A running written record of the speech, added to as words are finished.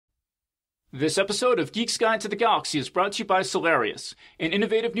This episode of Geek's Guide to the Galaxy is brought to you by Solarius, an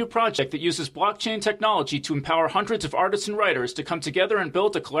innovative new project that uses blockchain technology to empower hundreds of artists and writers to come together and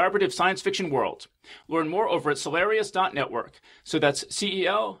build a collaborative science fiction world. Learn more over at Solarius.network. So that's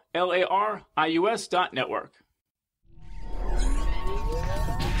CELARIUS.network.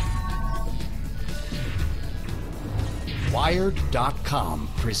 Wired.com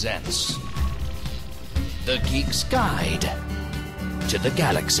presents The Geek's Guide to the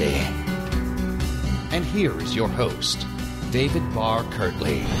Galaxy. And here is your host, David Barr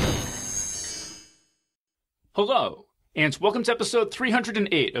Kirtley. Hello, and welcome to episode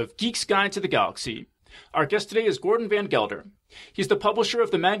 308 of Geek's Guide to the Galaxy. Our guest today is Gordon Van Gelder. He's the publisher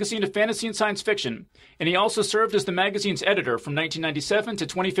of the magazine of fantasy and science fiction, and he also served as the magazine's editor from 1997 to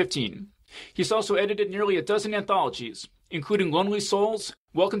 2015. He's also edited nearly a dozen anthologies, including Lonely Souls,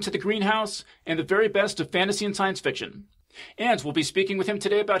 Welcome to the Greenhouse, and the very best of fantasy and science fiction. And we'll be speaking with him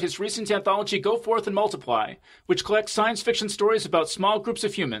today about his recent anthology, Go Forth and Multiply, which collects science fiction stories about small groups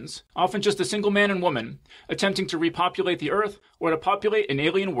of humans, often just a single man and woman, attempting to repopulate the Earth or to populate an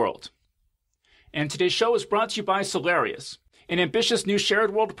alien world. And today's show is brought to you by Solarius, an ambitious new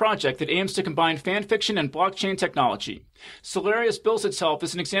shared world project that aims to combine fan fiction and blockchain technology. Solarius bills itself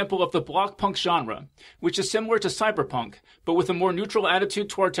as an example of the blockpunk genre, which is similar to cyberpunk, but with a more neutral attitude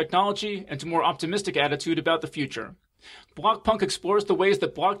toward technology and a more optimistic attitude about the future. Blockpunk explores the ways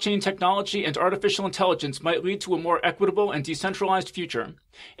that blockchain technology and artificial intelligence might lead to a more equitable and decentralized future,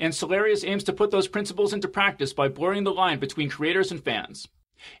 and Solarius aims to put those principles into practice by blurring the line between creators and fans.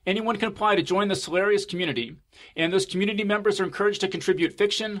 Anyone can apply to join the Solarius community, and those community members are encouraged to contribute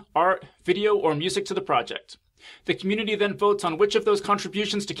fiction, art, video, or music to the project. The community then votes on which of those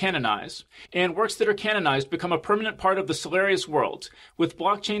contributions to canonize, and works that are canonized become a permanent part of the Solarius world, with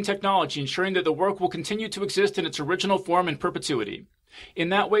blockchain technology ensuring that the work will continue to exist in its original form in perpetuity. In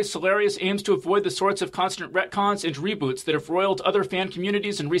that way, Solarius aims to avoid the sorts of constant retcons and reboots that have roiled other fan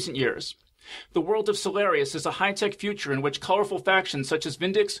communities in recent years. The world of Solarius is a high-tech future in which colorful factions such as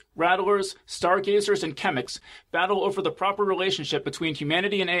Vindix, Rattlers, Stargazers, and Chemics battle over the proper relationship between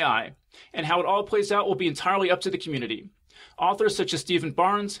humanity and AI, and how it all plays out will be entirely up to the community. Authors such as Stephen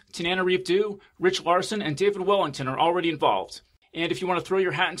Barnes, Tananarive Due, Rich Larson, and David Wellington are already involved. And if you want to throw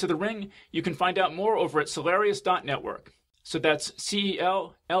your hat into the ring, you can find out more over at Solarius.network. So that's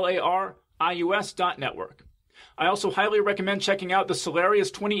CELARIUS.network. I also highly recommend checking out the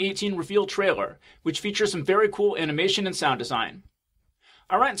Solarius 2018 reveal trailer, which features some very cool animation and sound design.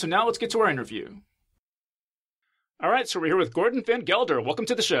 Alright, so now let's get to our interview. Alright, so we're here with Gordon Van Gelder. Welcome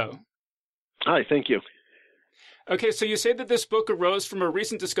to the show. Hi, thank you. Okay, so you say that this book arose from a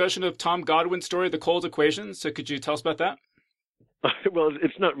recent discussion of Tom Godwin's story, The Cold Equation, so could you tell us about that? Well,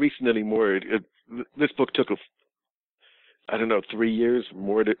 it's not recent anymore. This book took, 3 years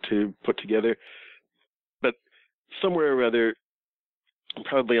more to put together. But somewhere or other,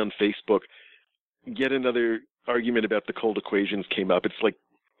 probably on Facebook, yet another argument about the cold equations came up. It's like,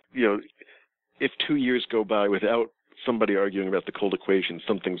 if 2 years go by without somebody arguing about the cold equations,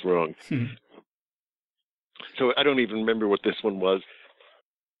 something's wrong. So I don't even remember what this one was,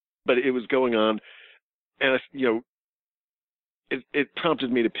 but it was going on, and it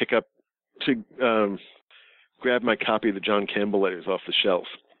prompted me to grab my copy of the John Campbell letters off the shelf.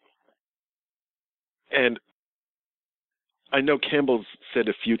 And I know Campbell's said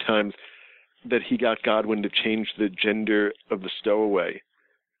a few times that he got Godwin to change the gender of the stowaway.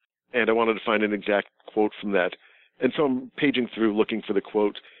 And I wanted to find an exact quote from that. And so I'm paging through looking for the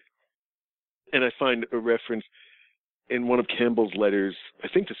quote. And I find a reference in one of Campbell's letters, I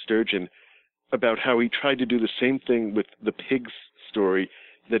think to Sturgeon, about how he tried to do the same thing with the pigs story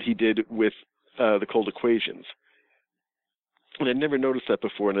that he did with the cold equations. And I'd never noticed that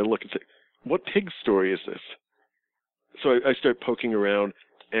before. And I look and say, what pig story is this? So I start poking around,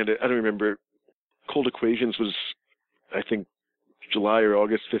 and I don't remember. Cold Equations was, I think, July or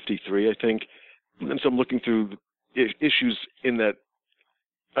August 53, I think. And so I'm looking through issues in that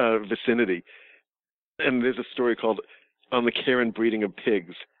vicinity. And there's a story called On the Care and Breeding of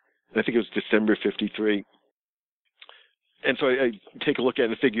Pigs. And I think it was December 53. And so I take a look at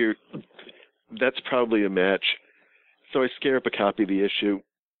it and figure that's probably a match. So I scare up a copy of the issue.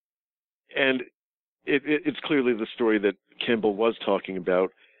 And it's clearly the story that Campbell was talking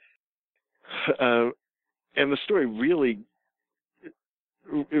about. And the story really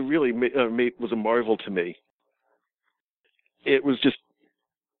was a marvel to me. It was just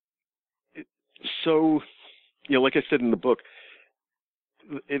so, like I said in the book,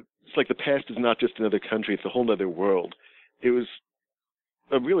 it's like the past is not just another country, it's a whole other world. It was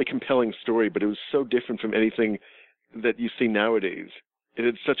a really compelling story, but it was so different from anything that you see nowadays. It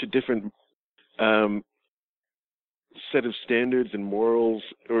had such a different set of standards and morals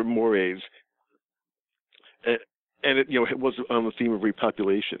or mores, and it was on the theme of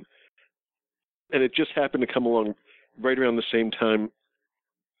repopulation, and it just happened to come along right around the same time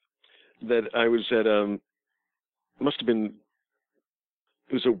that I was at the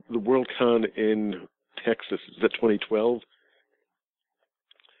Worldcon in Texas. It was at 2012,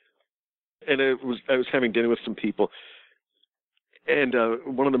 and I was having dinner with some people, and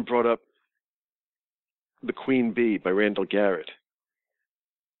one of them brought up The Queen Bee by Randall Garrett.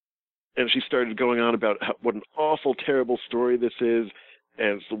 And she started going on about what an awful, terrible story this is,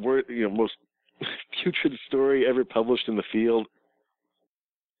 and it's the most putrid story ever published in the field.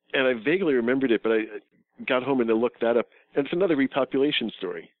 And I vaguely remembered it, but I got home and I looked that up, and it's another repopulation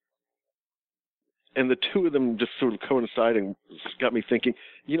story. And the two of them just sort of coinciding got me thinking,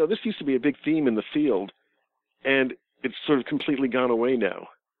 this used to be a big theme in the field, and it's sort of completely gone away now.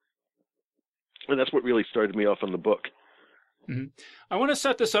 And that's what really started me off on the book. Mm-hmm. I want to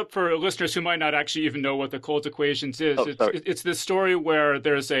set this up for listeners who might not actually even know what the Cold Equations is. It's this story where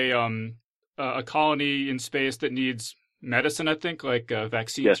there's a colony in space that needs medicine, I think, like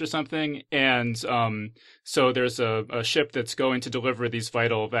vaccines or something. And so there's a ship that's going to deliver these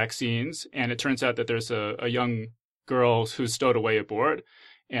vital vaccines. And it turns out that there's a young girl who's stowed away aboard.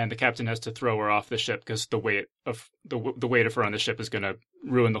 And the captain has to throw her off the ship because the weight of her on the ship is going to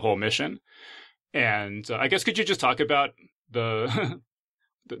ruin the whole mission. And I guess could you just talk about the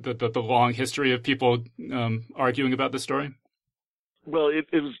long history of people arguing about this story? Well,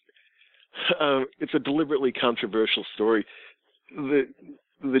 it's a deliberately controversial story.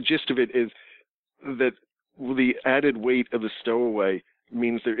 The gist of it is that the added weight of the stowaway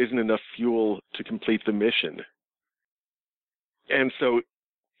means there isn't enough fuel to complete the mission. And so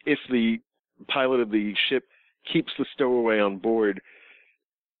if the pilot of the ship keeps the stowaway on board,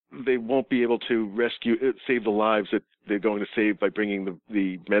 they won't be able to save the lives that they're going to save by bringing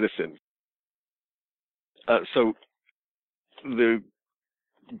the medicine. So the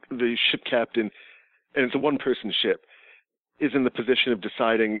ship captain, and it's a one-person ship, is in the position of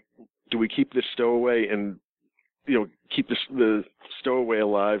deciding, do we keep this stowaway and keep the stowaway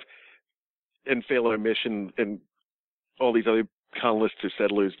alive and fail our mission and all these other colonists or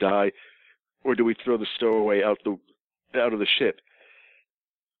settlers die, or do we throw the stowaway out of the ship?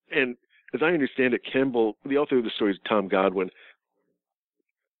 And as I understand it, Campbell, the author of the story is Tom Godwin,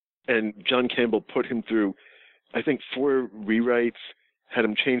 and John Campbell put him through, I think, 4 rewrites, had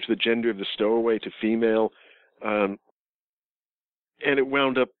him change the gender of the stowaway to female, and it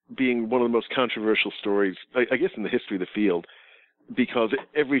wound up being one of the most controversial stories, I guess, in the history of the field, because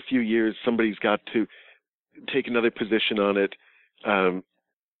every few years somebody's got to take another position on it. I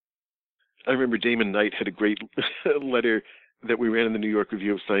remember Damon Knight had a great letter that we ran in the New York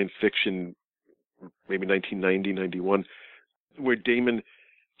Review of Science Fiction, maybe 1990, 91, where Damon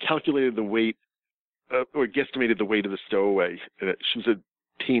calculated the weight, or guesstimated the weight of the stowaway. She was a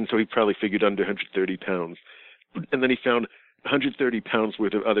teen, so he probably figured under 130 pounds. And then he found 130 pounds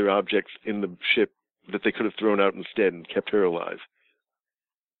worth of other objects in the ship that they could have thrown out instead and kept her alive.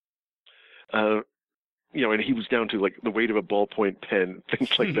 And he was down to like the weight of a ballpoint pen,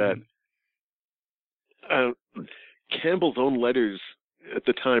 things like that. Campbell's own letters at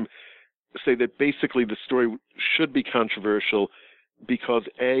the time say that basically the story should be controversial because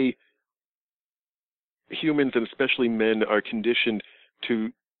A, humans and especially men are conditioned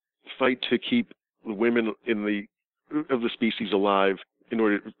to fight to keep the women of the species alive in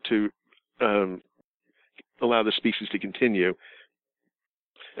order to allow the species to continue.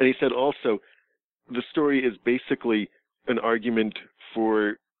 And he said also the story is basically an argument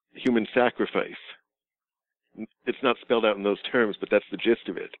for human sacrifice. It's not spelled out in those terms, but that's the gist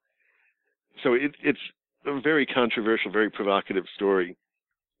of it. So it's a very controversial, very provocative story.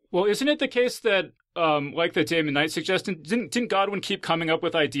 Well, isn't it the case that, like the Damon Knight suggestion, didn't Godwin keep coming up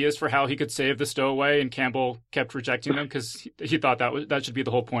with ideas for how he could save the stowaway, and Campbell kept rejecting them because he thought that should be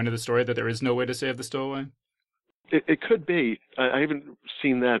the whole point of the story, that there is no way to save the stowaway? It could be. I haven't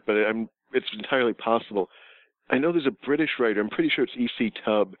seen that, but it's entirely possible. I know there's a British writer, I'm pretty sure it's E.C.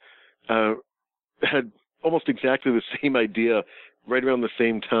 Tubb, had almost exactly the same idea right around the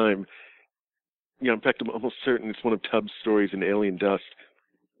same time. In fact, I'm almost certain it's one of Tubb's stories in Alien Dust.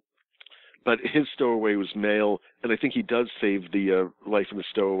 But his stowaway was male, and I think he does save the life of the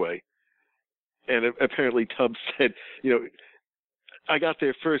stowaway. And apparently Tubb said, I got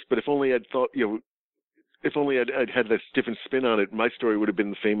there first, but if only I'd thought, if only I'd had this different spin on it, my story would have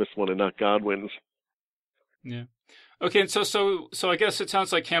been the famous one and not Godwin's. Yeah. Okay, and so I guess it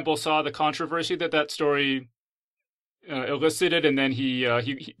sounds like Campbell saw the controversy that story elicited, and then he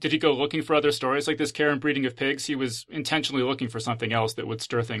did he go looking for other stories like this care and breeding of pigs? He was intentionally looking for something else that would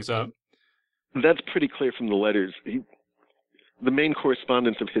stir things up. That's pretty clear from the letters. The main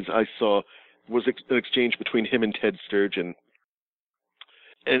correspondence of his I saw was an exchange between him and Ted Sturgeon.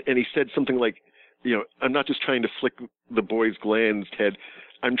 And he said something like, I'm not just trying to flick the boys' glands, Ted.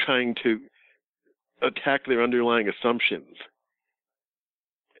 I'm trying to attack their underlying assumptions.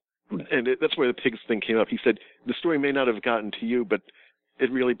 And that's where the pigs thing came up. He said, the story may not have gotten to you, but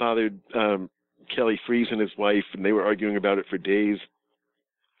it really bothered Kelly Freese and his wife, and they were arguing about it for days.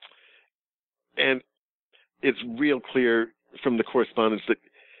 And it's real clear from the correspondence that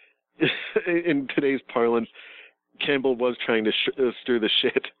in today's parlance, Campbell was trying to stir the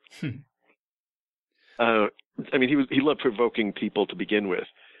shit. He loved provoking people to begin with.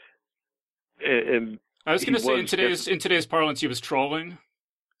 And I was going to say, in today's parlance, he was trolling.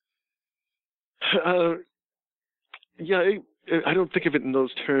 Yeah, I don't think of it in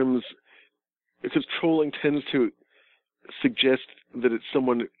those terms, because trolling tends to suggest that it's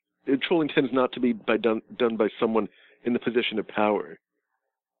someone. Trolling tends not to be done by someone in the position of power.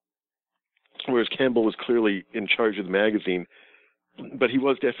 Whereas Campbell was clearly in charge of the magazine, but he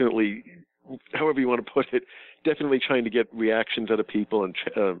was definitely, however you want to put it, definitely trying to get reactions out of people. And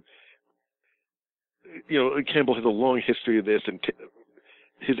Campbell has a long history of this, and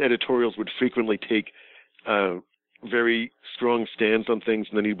his editorials would frequently take very strong stands on things,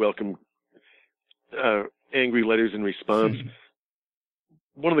 and then he'd welcome angry letters in response.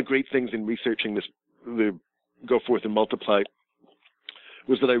 One of the great things in researching the Go Forth and Multiply,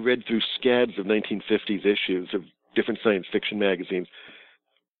 was that I read through scads of 1950s issues of different science fiction magazines.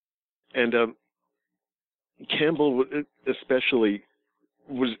 And Campbell especially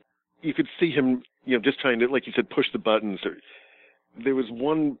you could see him, just trying to, like you said, push the buttons. There was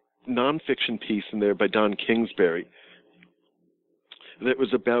one nonfiction piece in there by Don Kingsbury that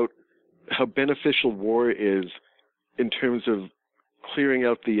was about how beneficial war is in terms of clearing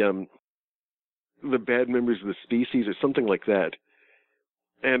out the bad members of the species or something like that.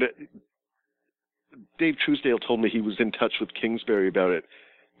 And Dave Truesdale told me he was in touch with Kingsbury about it.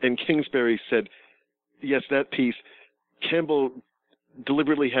 And Kingsbury said, yes, that piece, Campbell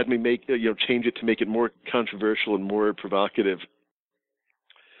deliberately had me change it to make it more controversial and more provocative.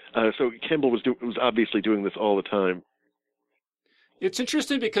 So Campbell was obviously doing this all the time. It's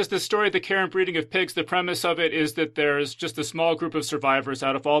interesting because the story, The Care and Breeding of Pigs, the premise of it is that there's just a small group of survivors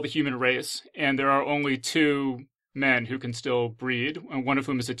out of all the human race, and there are only two men who can still breed, one of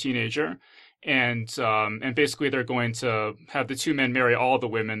whom is a teenager. And basically they're going to have the two men marry all the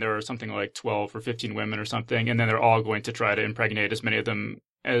women. There are something like 12 or 15 women or something, and then they're all going to try to impregnate as many of them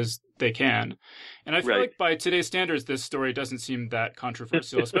as they can. And I feel like by today's standards, this story doesn't seem that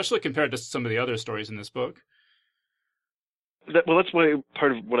controversial, especially compared to some of the other stories in this book. That's why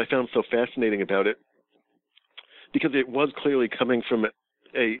part of what I found so fascinating about it, because it was clearly coming from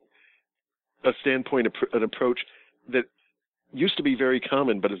a standpoint, an approach that used to be very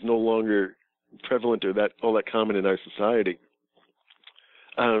common, but is no longer prevalent or all that common in our society.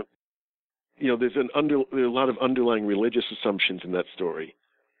 There's a lot of underlying religious assumptions in that story,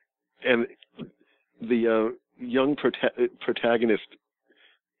 and the young protagonist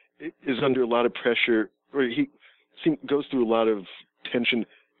is under a lot of pressure, or he goes through a lot of tension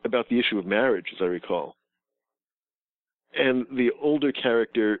about the issue of marriage, as I recall. And the older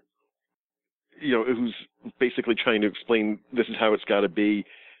character, who's basically trying to explain this is how it's got to be,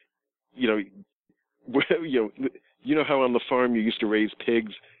 you know how on the farm you used to raise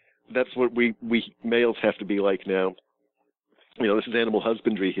pigs? That's what we males have to be like now. This is animal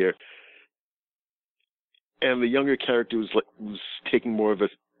husbandry here. And the younger character was taking more of a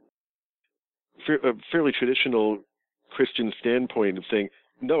fairly traditional Christian standpoint of saying,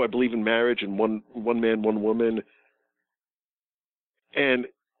 no, I believe in marriage and one man, one woman. And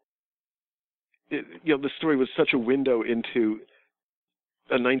the story was such a window into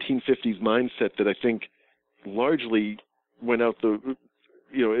a 1950s mindset that I think largely went out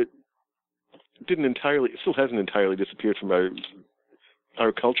it didn't entirely, it still hasn't entirely disappeared from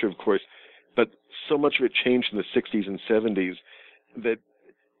our culture, of course, but so much of it changed in the 60s and 70s that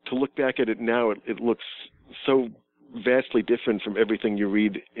to look back at it now, it looks so vastly different from everything you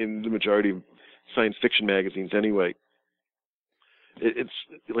read in the majority of science fiction magazines anyway. It's,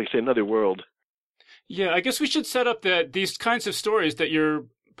 like I say, another world. Yeah, I guess we should set up that these kinds of stories that you're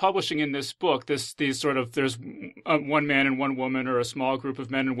publishing in this book, these sort of, there's one man and one woman, or a small group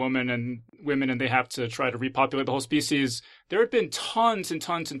of men and women, and they have to try to repopulate the whole species. There had been tons and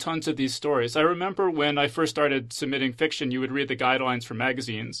tons and tons of these stories. I remember when I first started submitting fiction, you would read the guidelines for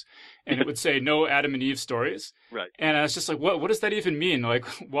magazines, and it would say no Adam and Eve stories. Right. And I was just like, what does that even mean? Like,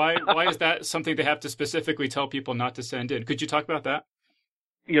 why is that something they have to specifically tell people not to send in? Could you talk about that?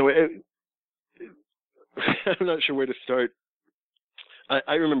 I'm not sure where to start.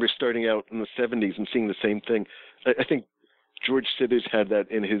 I remember starting out in the 70s and seeing the same thing. I think George Sithers had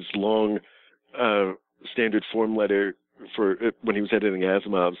that in his long standard form letter for when he was editing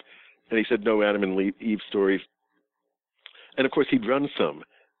Asimov's, and he said no Adam and Eve stories. And of course, he'd run some.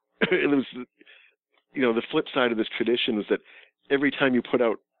 It was, the flip side of this tradition is that every time you put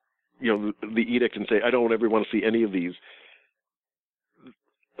out, the edict and say, I don't ever want to see any of these,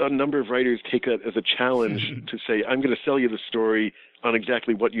 a number of writers take that as a challenge to say, I'm going to sell you the story on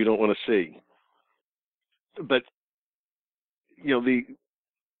exactly what you don't want to see. But, the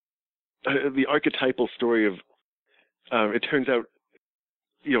archetypal story of, it turns out,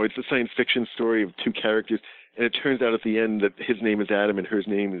 it's a science fiction story of two characters, and it turns out at the end that his name is Adam and her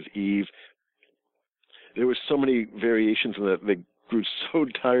name is Eve. There were so many variations in that. They grew so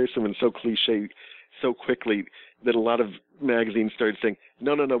tiresome and so cliche so quickly that a lot of magazines started saying,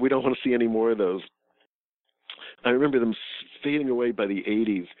 no, we don't want to see any more of those. I remember them fading away by the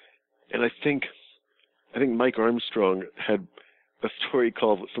 80s, and I think Mike Armstrong had a story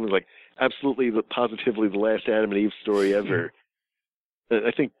called something like absolutely, positively the last Adam and Eve story ever.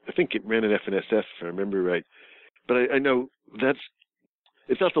 I think it ran in FNSF, if I remember right. But I know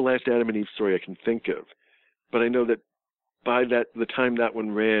it's not the last Adam and Eve story I can think of. But I know that by the time that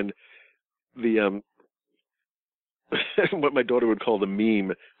one ran, the what my daughter would call the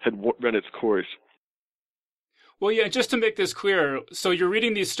meme had run its course. Well, yeah, just to make this clear, so you're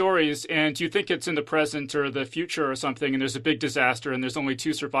reading these stories and you think it's in the present or the future or something, and there's a big disaster and there's only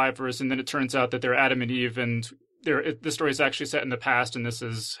two survivors, and then it turns out that they're Adam and Eve, and the story is actually set in the past, and this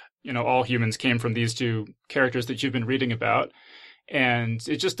is, all humans came from these two characters that you've been reading about. And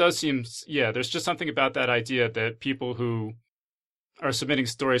it just does seem, there's just something about that idea that people who are submitting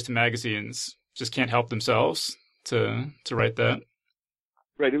stories to magazines just can't help themselves to write that.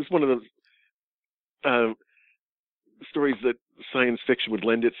 Right. It was one of those stories that science fiction would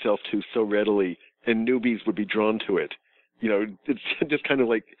lend itself to so readily, and newbies would be drawn to it. It's just kind of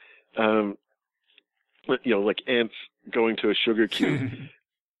like, like ants going to a sugar cube.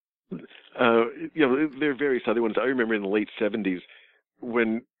 There are various other ones. I remember in the late 70s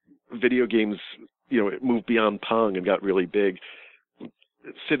when video games, moved beyond Pong and got really big.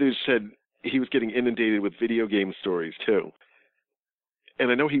 Sithers said he was getting inundated with video game stories too.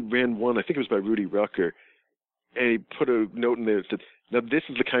 And I know he ran one, I think it was by Rudy Rucker, and he put a note in there that said, now this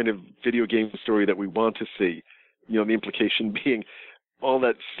is the kind of video game story that we want to see. The implication being all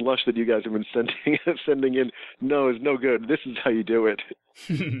that slush that you guys have been sending in, no, is no good. This is how you do it.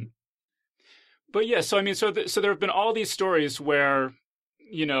 But yeah, so there have been all these stories where,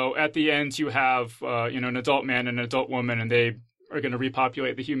 at the end you have, an adult man and an adult woman, and they are going to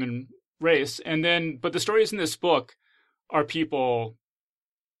repopulate the human race. And then, but the stories in this book are people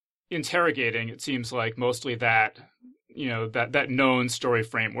interrogating, it seems like, mostly that, that known story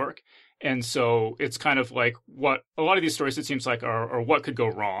framework. And so it's kind of like what a lot of these stories, it seems like, are what could go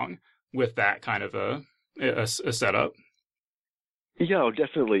wrong with that kind of a setup. Yeah,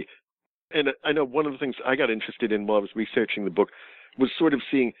 definitely. And I know one of the things I got interested in while I was researching the book was sort of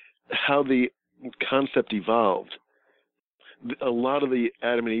seeing how the concept evolved. A lot of the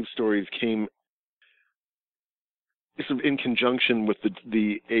Adam and Eve stories came sort of in conjunction with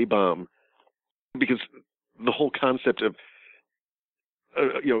the A-bomb, because the whole concept of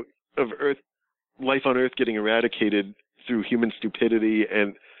of life on Earth getting eradicated through human stupidity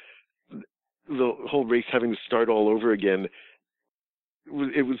and the whole race having to start all over again,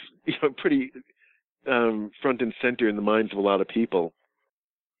 it was pretty front and center in the minds of a lot of people.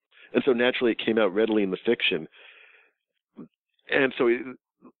 And so naturally it came out readily in the fiction. And so,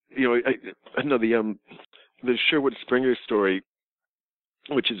 I know the Sherwood Springer story,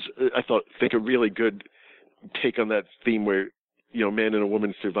 which is, I think a really good take on that theme where, a man and a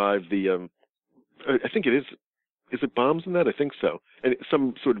woman survive the, I think it is it bombs in that? I think so. And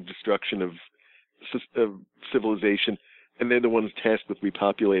some sort of destruction of civilization, and they're the ones tasked with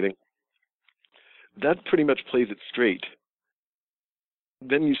repopulating. That pretty much plays it straight.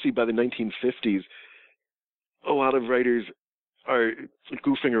 Then you see by the 1950s, a lot of writers are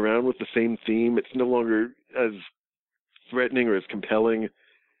goofing around with the same theme. It's no longer as threatening or as compelling.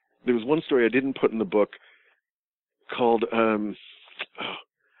 There was one story I didn't put in the book called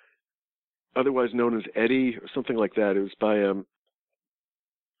otherwise known as Eddie or something like that. It was by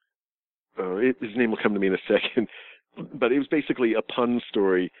his name will come to me in a second, but it was basically a pun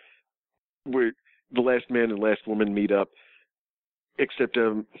story where the last man and last woman meet up, except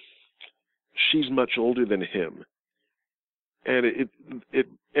she's much older than him, and it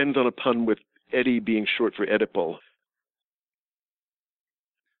ends on a pun with Eddie being short for Oedipal,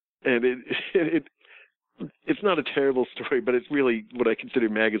 and it's not a terrible story, but it's really what I consider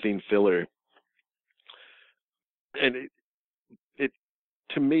magazine filler, and it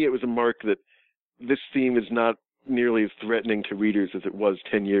to me it was a mark that this theme is not nearly as threatening to readers as it was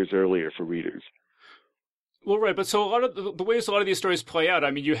 10 years earlier for readers. Well, right, but so a lot of the ways a lot of these stories play out,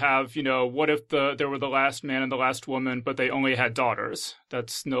 I mean, you have, what if there were the last man and the last woman, but they only had daughters?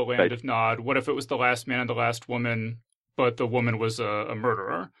 That's No Land Right. of Nod. What if it was the last man and the last woman, but the woman was a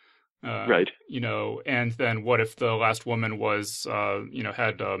murderer? Right. And then what if the last woman was,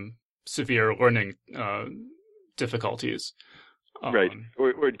 had severe learning difficulties? Right.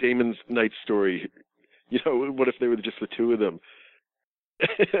 Or Damon's night story. What if they were just the two of them?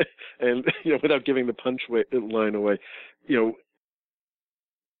 And, without giving the line away,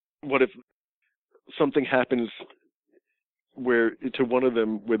 what if something happens to one of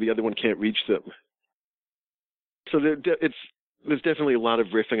them where the other one can't reach them? So there's definitely a lot of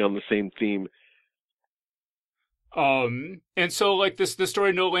riffing on the same theme. And so like this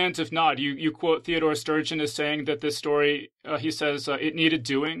story, No Land of Nod, you quote Theodore Sturgeon as saying that this story, he says, it needed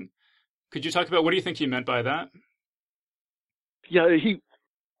doing. Could you talk about what do you think he meant by that? Yeah,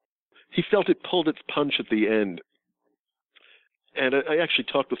 he felt it pulled its punch at the end. And I actually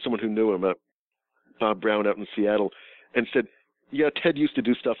talked with someone who knew him, Bob Brown out in Seattle, and said, yeah, Ted used to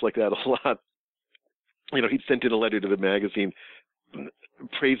do stuff like that a lot. He'd sent in a letter to the magazine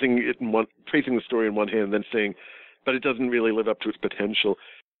praising the story in one hand and then saying, but it doesn't really live up to its potential.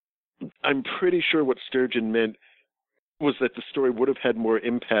 I'm pretty sure what Sturgeon meant was that the story would have had more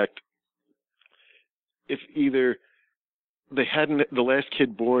impact if either they hadn't, the last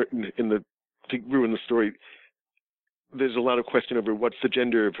kid born to ruin the story, there's a lot of question over what's the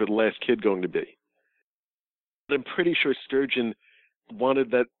gender for the last kid going to be. But I'm pretty sure Sturgeon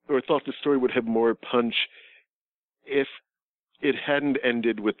wanted that, or thought the story would have more punch if it hadn't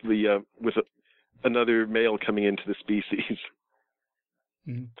ended with another male coming into the species.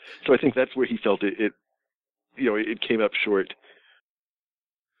 Mm-hmm. So I think that's where he felt it came up short.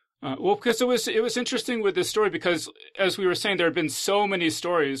 Well, because it was interesting with this story because, as we were saying, there have been so many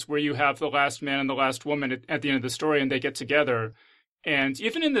stories where you have the last man and the last woman at the end of the story and they get together. And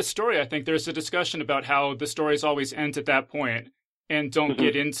even in this story, I think there's a discussion about how the stories always end at that point and don't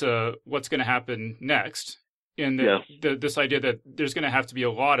get into what's going to happen next. And this idea that there's going to have to be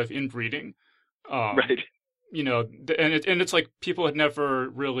a lot of inbreeding. Right. And it's like people had never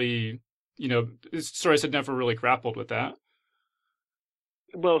really, stories had never really grappled with that.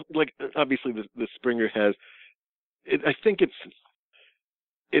 Well, like obviously the Springer has. I think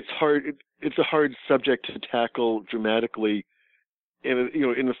it's hard. It's a hard subject to tackle dramatically, in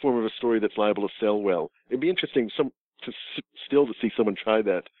the form of a story that's liable to sell well. It'd be interesting to see someone try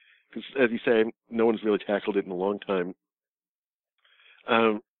that, because as you say, no one's really tackled it in a long time.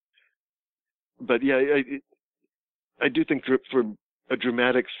 But yeah, I do think for a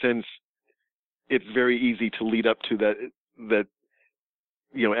dramatic sense, it's very easy to lead up to that.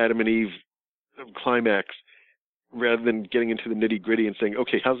 Adam and Eve climax, rather than getting into the nitty-gritty and saying,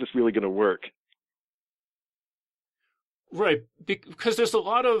 okay, how's this really going to work? Right, because there's a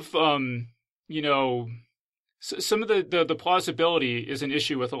lot of, some of the plausibility is an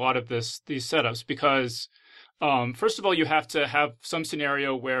issue with a lot of these setups because, first of all, you have to have some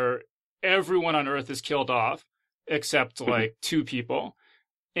scenario where everyone on Earth is killed off except like two people.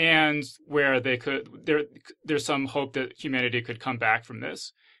 And where there's some hope that humanity could come back from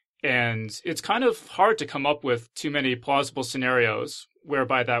this. And it's kind of hard to come up with too many plausible scenarios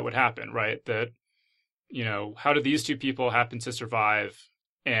whereby that would happen, right? That, how do these two people happen to survive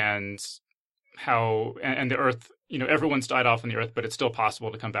and the Earth, everyone's died off on the Earth, but it's still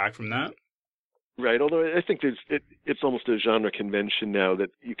possible to come back from that. Right. Although I think it's almost a genre convention now that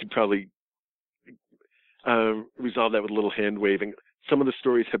you could probably resolve that with a little hand waving. Some of the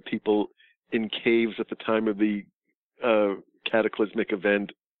stories have people in caves at the time of the cataclysmic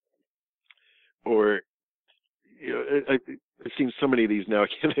event, or I've seen so many of these now.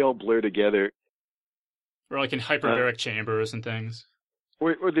 They all blur together. Or like in hyperbaric chambers and things.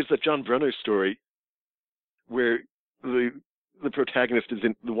 Or there's that John Brunner story where the protagonist is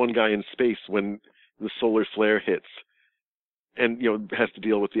the one guy in space when the solar flare hits, and has to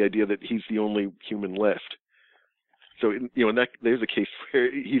deal with the idea that he's the only human left. So, there's a case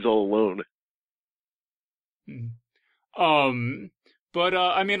where he's all alone. Mm. But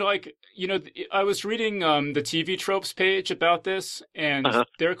I mean, like, I was reading the TV tropes page about this, and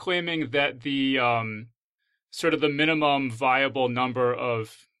they're claiming that the sort of the minimum viable number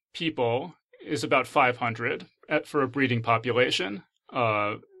of people is about 500 for a breeding population,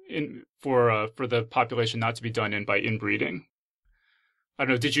 for the population not to be done in by inbreeding. I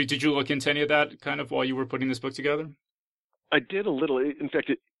don't know. Did you look into any of that kind of while you were putting this book together? I did a little. In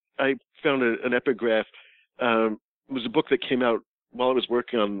fact, I found an epigraph. It was a book that came out while I was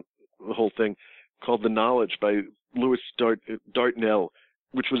working on the whole thing, called The Knowledge by Louis Dartnell,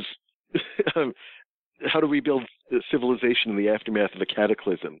 which was how to rebuild civilization in the aftermath of a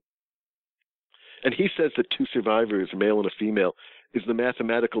cataclysm. And he says that 2 survivors, a male and a female, is the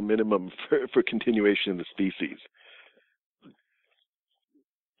mathematical minimum for continuation in the species.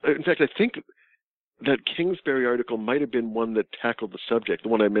 In fact, I think that Kingsbury article might have been one that tackled the subject, the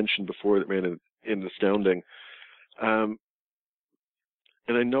one I mentioned before that ran in Astounding.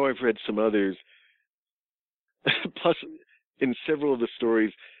 And I know I've read some others. Plus, in several of the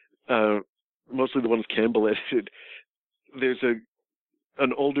stories, mostly the ones Campbell edited, there's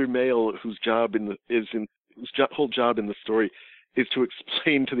an older male whose whole job in the story is to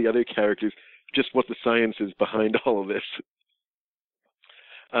explain to the other characters just what the science is behind all of this.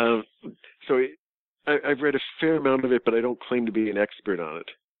 So I've read a fair amount of it, but I don't claim to be an expert on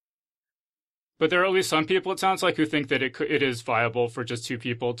it. But there are at least some people, it sounds like, who think that it is viable for just 2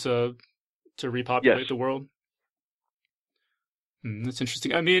 people to repopulate the world. That's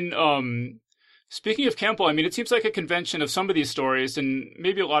interesting. I mean, speaking of Campbell, I mean, it seems like a convention of some of these stories, and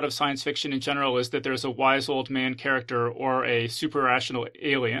maybe a lot of science fiction in general, is that there's a wise old man character or a super rational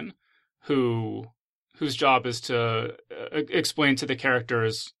alien whose job is to explain to the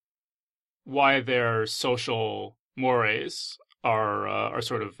characters why their social mores are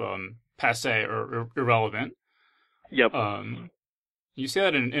sort of passé or irrelevant. Yep. You say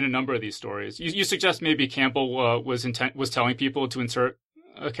that in a number of these stories. You suggest maybe Campbell was telling people to insert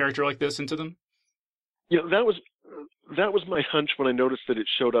a character like this into them? Yeah, that was my hunch when I noticed that it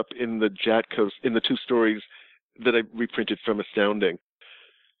showed up in the Jatco, in the 2 stories that I reprinted from Astounding.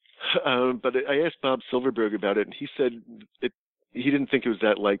 But I asked Bob Silverberg about it, and he said he didn't think it was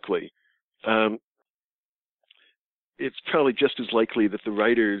that likely. It's probably just as likely that the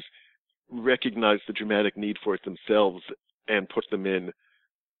writers recognized the dramatic need for it themselves and put them in.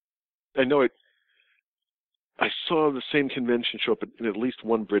 I know it. I saw the same convention show up in at least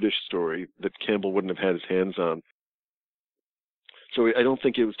one British story that Campbell wouldn't have had his hands on. So I don't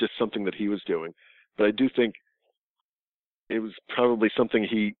think it was just something that he was doing, but I do think it was probably something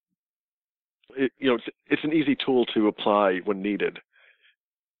it's an easy tool to apply when needed.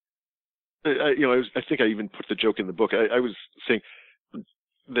 I think I even put the joke in the book. I was saying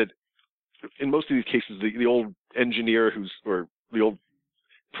that in most of these cases, the old engineer or the old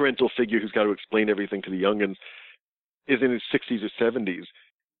parental figure who's got to explain everything to the youngins is in his 60s or 70s.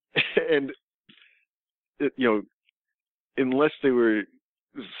 And, unless they were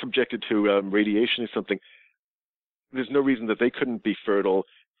subjected to radiation or something, there's no reason that they couldn't be fertile.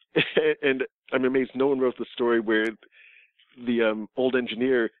 And I'm amazed no one wrote the story where the old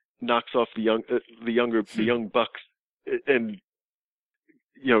engineer knocks off the young bucks and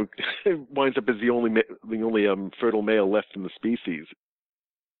winds up as the only fertile male left in the species.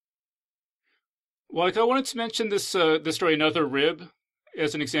 Well, I wanted to mention this story, Another Rib,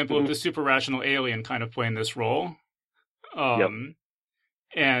 as an example of the super rational alien kind of playing this role.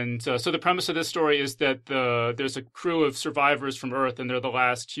 And so the premise of this story is that there's a crew of survivors from Earth, and they're the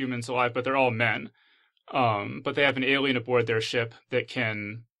last humans alive, but they're all men. But they have an alien aboard their ship that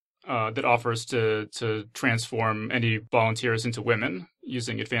offers to transform any volunteers into women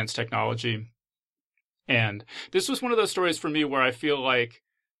using advanced technology. And this was one of those stories for me where I feel like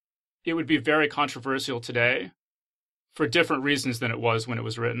it would be very controversial today for different reasons than it was when it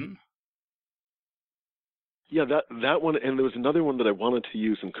was written. Yeah, that one, and there was another one that I wanted to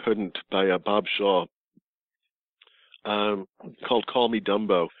use and couldn't, by Bob Shaw, called Call Me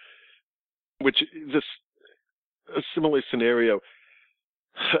Dumbo, which is a similar scenario.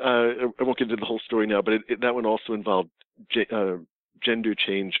 I won't get into the whole story now, but that one also involved gender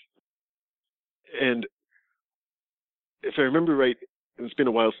change. And if I remember right, it's been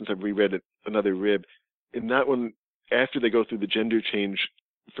a while since I've reread it, Another Rib. In that one, after they go through the gender change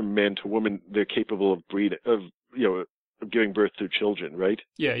from man to woman, they're capable of giving birth to children, right?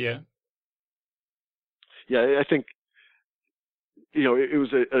 Yeah. Yeah, I think it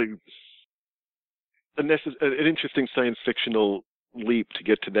was an interesting science fictional leap to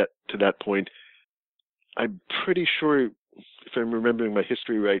get to that point. I'm pretty sure, if I'm remembering my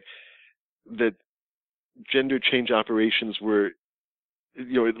history right, that gender change operations were,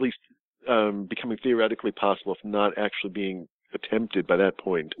 at least becoming theoretically possible, if not actually being attempted by that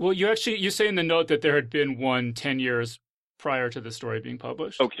point. Well, you say in the note that there had been one 10 years prior to the story being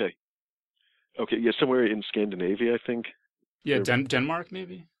published. Okay, yeah, somewhere in Scandinavia, I think. Yeah, Denmark,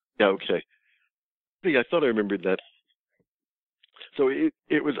 maybe? Yeah, okay. Yeah, I thought I remembered that. So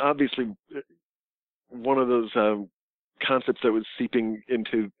it was obviously one of those concepts that was seeping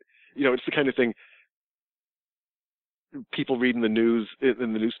into, it's the kind of thing people read in the news,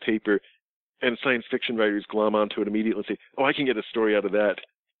 in the newspaper, and science fiction writers glom onto it immediately and say, oh, I can get a story out of that.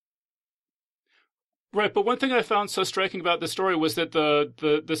 Right, but one thing I found so striking about the story was that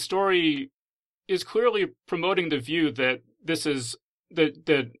the story is clearly promoting the view that this is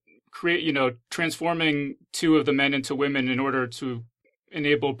that create transforming two of the men into women in order to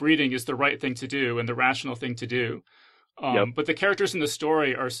enable breeding is the right thing to do and the rational thing to do. Yep. But the characters in the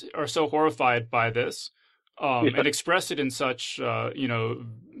story are so horrified by this and express it in such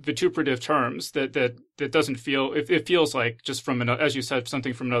vituperative terms that doesn't feel it feels like just from as you said,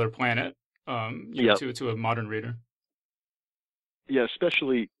 something from another planet to a modern reader. Yeah,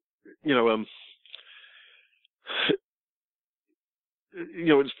 especially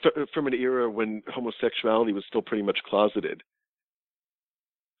it's from an era when homosexuality was still pretty much closeted.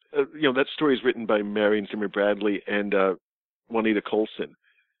 That story is written by Marion Zimmer Bradley and Juanita Colson.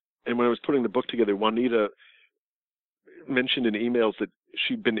 And when I was putting the book together, Juanita mentioned in emails that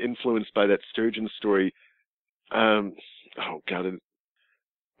she'd been influenced by that Sturgeon story. A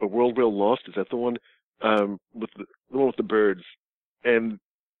World Well Lost, is that the one? With the one with the birds. And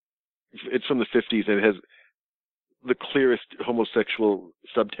it's from the 50s, and it has the clearest homosexual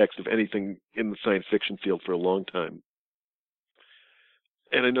subtext of anything in the science fiction field for a long time.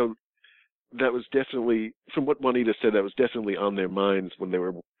 And I know that was definitely, from what Juanita said, that was definitely on their minds when they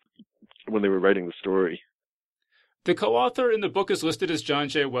were writing the story. The co-author in the book is listed as John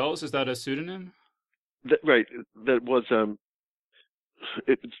J. Wells. Is that a pseudonym? Right. That was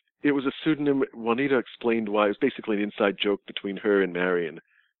it was a pseudonym. Juanita explained why. It was basically an inside joke between her and Marion.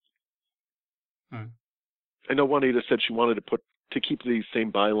 Huh. I know Juanita said she wanted to keep the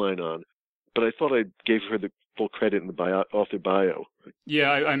same byline on, but I thought I gave her the full credit in the author bio.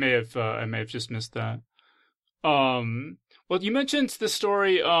 Yeah, I may have just missed that. Well, you mentioned the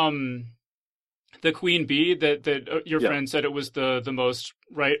story, the Queen Bee, that your friend said it was the most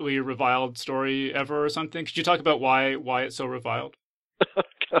rightly reviled story ever or something. Could you talk about why it's so reviled?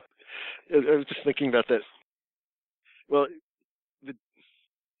 I was just thinking about that. Well,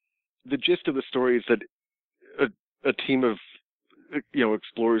 the gist of the story is that a team of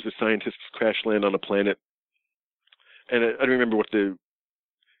explorers or scientists crash land on a planet, and I don't remember what the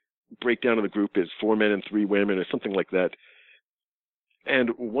breakdown of the group is, 4 men and 3 women or something like that.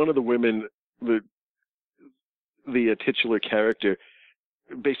 And one of the women, the titular character,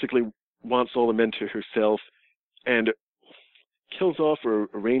 basically wants all the men to herself and kills off or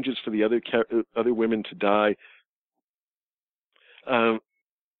arranges for the other women to die. I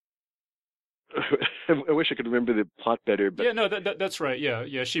wish I could remember the plot better. But yeah, no, that's right.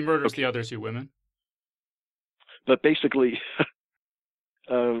 Yeah, she murders the other 2 women. But basically,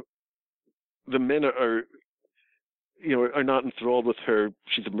 the men are not enthralled with her.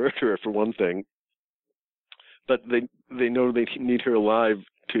 She's a murderer, for one thing. But they know they need her alive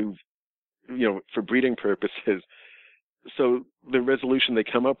to, for breeding purposes. So the resolution they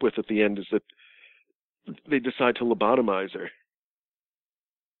come up with at the end is that they decide to lobotomize her.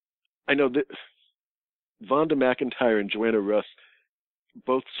 I know that Vonda McIntyre and Joanna Russ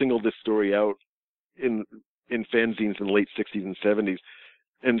both singled this story out in fanzines in the late 60s and 70s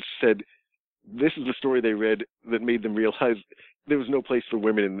and said this is the story they read that made them realize there was no place for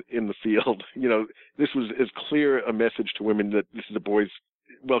women in the field. This was as clear a message to women that this is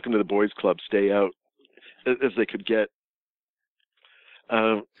welcome to the boys club, stay out, as they could get.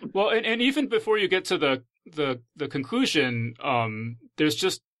 Well, and even before you get to the conclusion, there's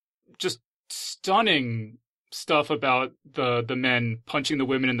just stunning stuff about the men punching the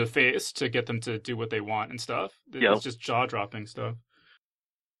women in the face to get them to do what they want and stuff. It's just jaw-dropping stuff.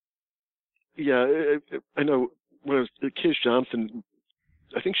 Yeah, I know. When I was Kiz Johnson,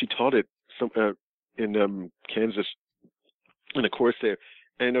 I think she taught it in Kansas in a course there.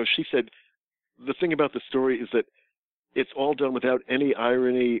 And I know she said the thing about the story is that it's all done without any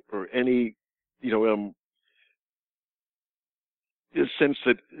irony or any, sense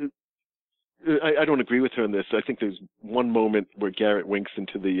that. I don't agree with her on this. I think there's one moment where Garrett winks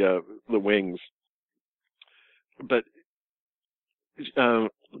into the wings, but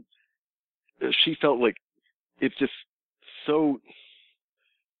she felt like it's just so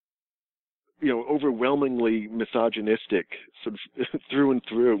overwhelmingly misogynistic, sort of through and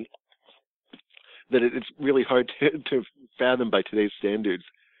through, that it's really hard to fathom by today's standards.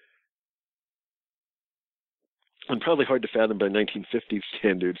 And probably hard to fathom by 1950s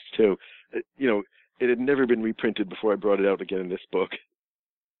standards, too. It had never been reprinted before I brought it out again in this book.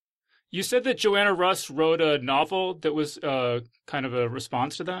 You said that Joanna Russ wrote a novel that was kind of a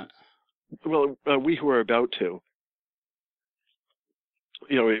response to that? Well, We Who Are About To,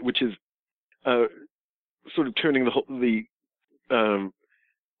 which is sort of turning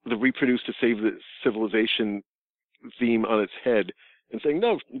the reproduce to save the civilization theme on its head and saying,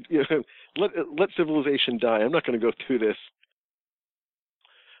 no, let civilization die. I'm not going to go through this.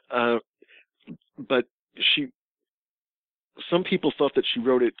 But some people thought that she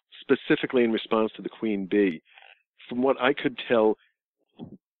wrote it specifically in response to the Queen Bee. From what I could tell,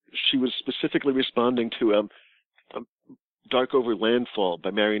 she was specifically responding to Dark Over Landfall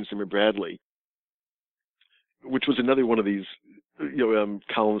by Marion Zimmer Bradley, which was another one of these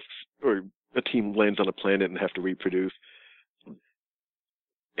columns, or a team lands on a planet and have to reproduce.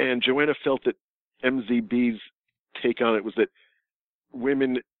 And Joanna felt that MZB's take on it was that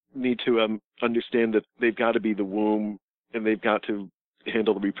women need to understand that they've got to be the womb and they've got to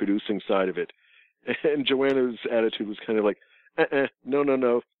handle the reproducing side of it. And Joanna's attitude was kind of like,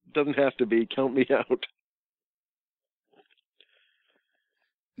 no, doesn't have to be, count me out.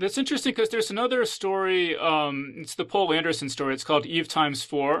 That's interesting because there's another story, it's the Poul Anderson story, it's called Eve Times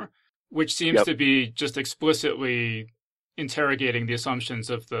 4, which seems to be just explicitly interrogating the assumptions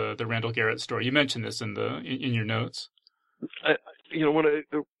of the Randall Garrett story. You mentioned this in your notes.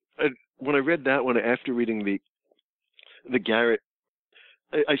 When I read that one after reading the Garrett,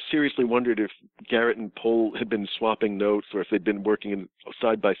 I seriously wondered if Garrett and Poul had been swapping notes or if they'd been working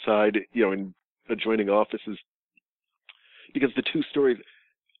side by side, in adjoining offices, because the two stories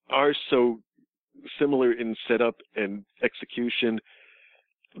are so similar in setup and execution.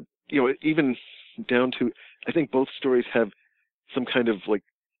 Even down to, I think both stories have some kind of like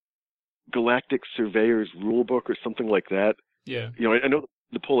galactic surveyor's rule book or something like that. Yeah. I know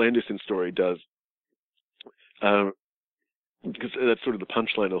the Poul Anderson story does, because that's sort of the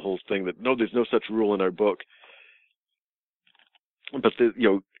punchline of the whole thing, that no, there's no such rule in our book. But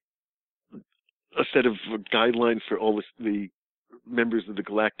a set of guidelines for all the members of the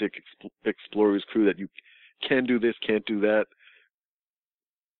Galactic Explorers crew, that you can do this, can't do that.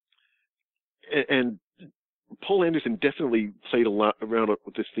 And Poul Anderson definitely played around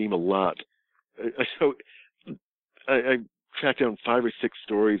with this theme a lot. So I tracked down 5 or 6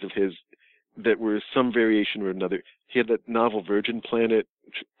 stories of his that were some variation or another. He had that novel Virgin Planet,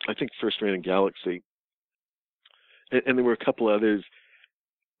 which I think first ran in Galaxy. And there were a couple others.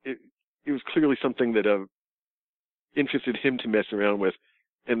 It was clearly something that interested him to mess around with.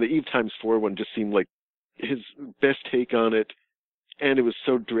 And the Eve Times 4 one just seemed like his best take on it. And it was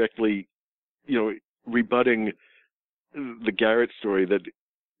so directly, rebutting the Garrett story that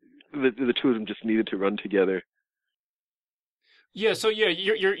the two of them just needed to run together. Yeah, so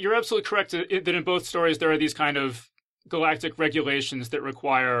you're absolutely correct that in both stories there are these kind of galactic regulations that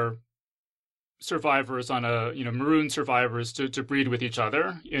require survivors on maroon survivors to breed with each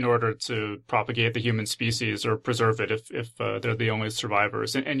other in order to propagate the human species or preserve it if they're the only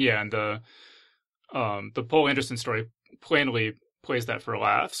survivors. And the Poul Anderson story plainly plays that for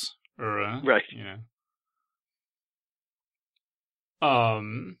laughs, or right.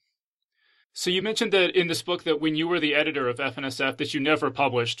 So you mentioned that in this book that when you were the editor of FNSF that you never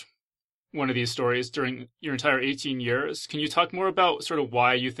published one of these stories during your entire 18 years. Can you talk more about sort of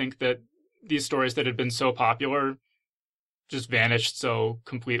why you think that these stories that had been so popular just vanished so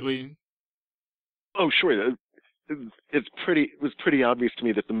completely? Oh, sure. It was pretty obvious to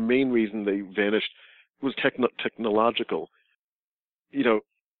me that the main reason they vanished was technological.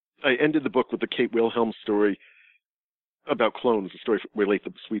 I ended the book with the Kate Wilhelm story about clones, the story where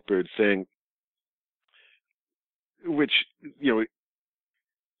Latham Sweetbird sang, which,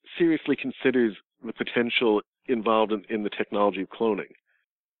 seriously considers the potential involved in the technology of cloning,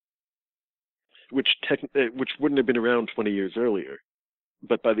 which wouldn't have been around 20 years earlier,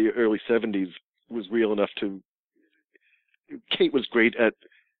 but by the early 70s was real enough to. Kate was great at,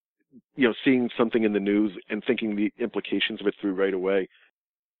 seeing something in the news and thinking the implications of it through right away.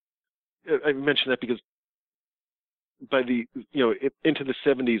 I mention that because by the, into the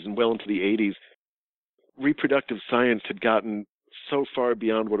 70s and well into the 80s, reproductive science had gotten so far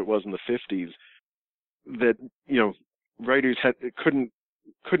beyond what it was in the 50s that, writers couldn't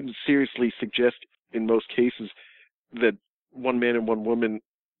seriously suggest in most cases that one man and one woman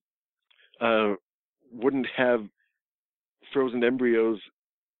wouldn't have frozen embryos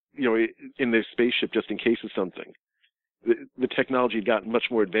in their spaceship just in case of something. The technology had gotten much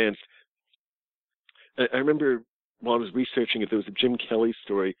more advanced. I remember while I was researching it, there was a Jim Kelly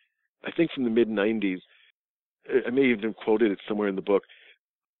story, I think from the mid-'90s. I may even quoted it somewhere in the book,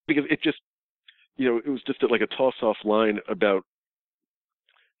 because it just, it was just like a toss-off line about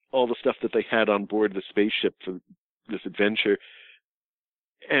all the stuff that they had on board the spaceship for this adventure,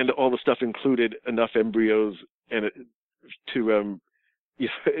 and all the stuff included enough embryos and to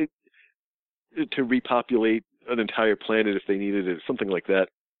repopulate an entire planet if they needed it, something like that.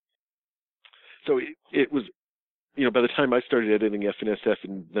 So it was, by the time I started editing FNSF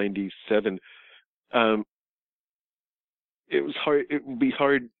in '97, it was hard. It would be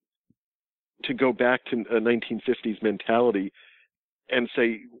hard to go back to a 1950s mentality and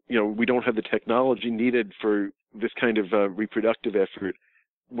say, we don't have the technology needed for this kind of reproductive effort,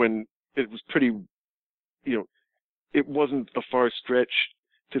 when it was pretty, it wasn't a far stretch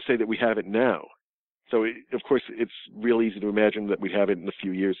to say that we have it now. So, of course, it's real easy to imagine that we'd have it in a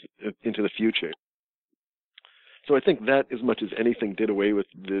few years into the future. So I think that, as much as anything, did away with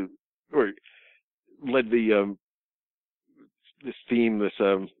led this theme, this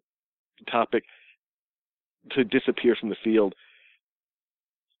topic, to disappear from the field.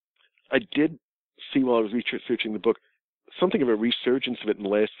 I did see, while I was researching the book, something of a resurgence of it in the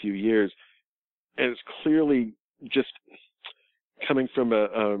last few years, and it's clearly just coming from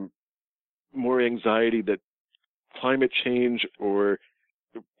a more anxiety that climate change or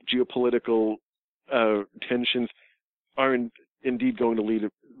geopolitical tensions are indeed going to lead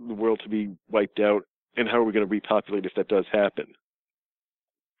the world to be wiped out, and how are we going to repopulate if that does happen?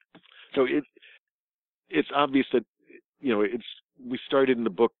 So it's obvious that we started in the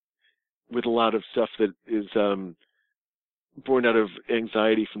book with a lot of stuff that is born out of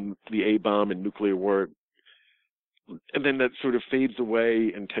anxiety from the A-bomb and nuclear war, and then that sort of fades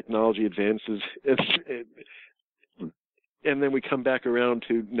away and technology advances, and then we come back around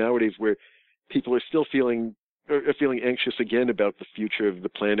to nowadays where people are still feeling anxious again about the future of the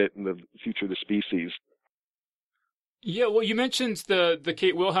planet and the future of the species. Yeah, well, you mentioned the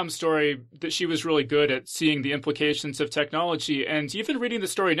Kate Wilhelm story, that she was really good at seeing the implications of technology, and even reading the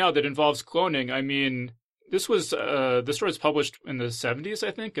story now that involves cloning. I mean, this story was published in the 70s, I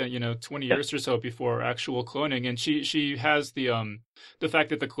think, 20 years or so before actual cloning, and she has the fact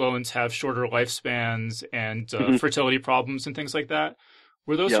that the clones have shorter lifespans and fertility problems and things like that.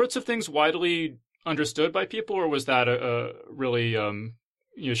 Were those sorts of things widely understood by people, or was that a really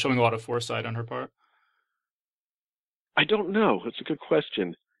showing a lot of foresight on her part? I don't know. It's a good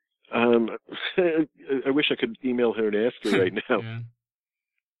question. I wish I could email her and ask her right now.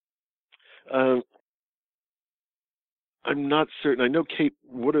 Yeah. I'm not certain. I know Kate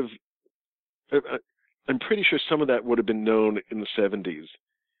would have. I'm pretty sure some of that would have been known in the 70s,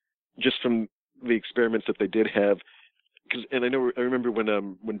 just from the experiments that they did have. I remember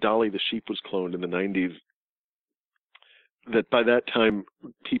when Dolly the sheep was cloned in the 90s. That by that time,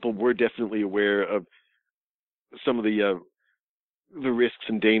 people were definitely aware of some of the risks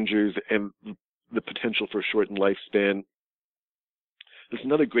and dangers and the potential for a shortened lifespan. There's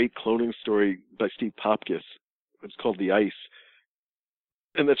another great cloning story by Steve Popkis. It's called The Ice.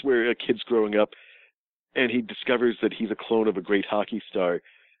 And that's where a kid's growing up, and he discovers that he's a clone of a great hockey star,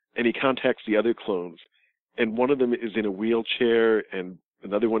 and he contacts the other clones. And one of them is in a wheelchair, and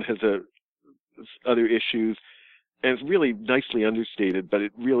another one has other issues. And it's really nicely understated, but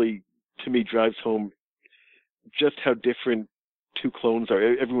it really, to me, drives home just how different two clones are.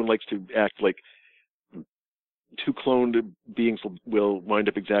 Everyone likes to act like two cloned beings will wind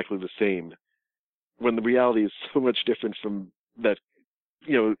up exactly the same, when the reality is so much different from that,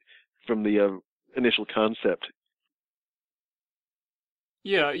 from the initial concept.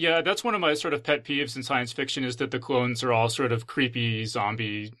 Yeah, that's one of my sort of pet peeves in science fiction, is that the clones are all sort of creepy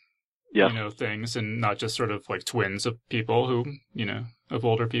zombie, things, and not just sort of like twins of people who, of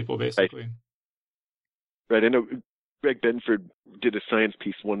older people, basically. Right. I know Greg Benford did a science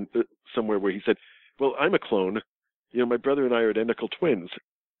piece somewhere where he said, well, I'm a clone. My brother and I are identical twins.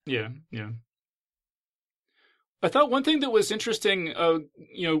 Yeah. I thought one thing that was interesting,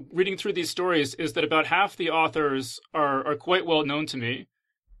 reading through these stories, is that about half the authors are quite well known to me,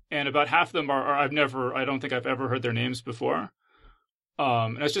 and about half of them I don't think I've ever heard their names before.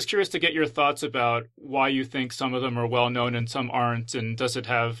 And I was just curious to get your thoughts about why you think some of them are well known and some aren't, and does it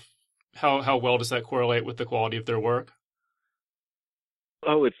have how well does that correlate with the quality of their work?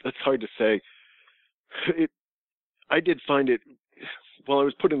 Oh, it's hard to say. I did find it, while I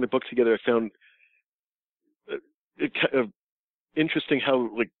was putting the book together, I found it kind of interesting how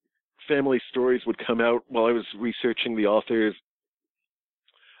family stories would come out while I was researching the authors.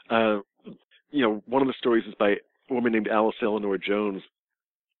 One of the stories is by a woman named Alice Eleanor Jones.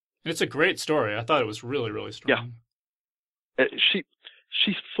 It's a great story. I thought it was really, really strong. Yeah. She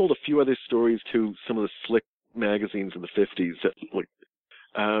sold a few other stories to some of the slick magazines in the 50s.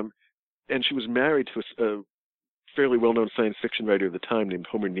 And she was married to a fairly well-known science fiction writer of the time named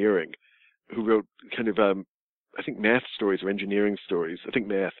Homer Nearing, who wrote kind of, I think, math stories or engineering stories. I think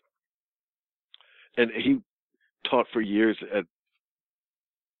math. And he taught for years at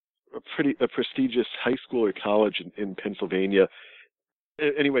a prestigious high school or college in Pennsylvania.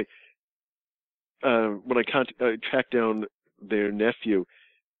 Anyway, when I tracked down their nephew,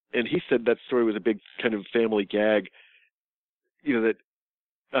 and he said that story was a big kind of family gag, that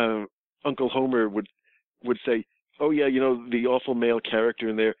Uncle Homer would say, "Oh yeah, the awful male character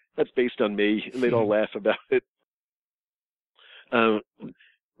in there, that's based on me," and they'd all laugh about it.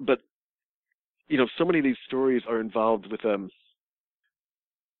 But so many of these stories are involved with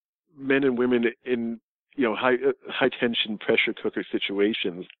men and women in high tension pressure cooker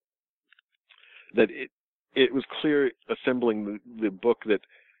situations, that it was clear assembling the book that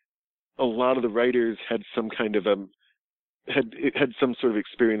a lot of the writers had some kind of had some sort of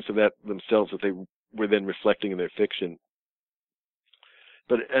experience of that themselves that they were then reflecting in their fiction.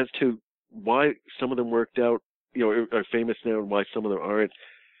 But as to why some of them worked out, are famous now, and why some of them aren't,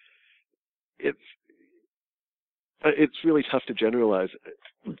 it's really tough to generalize.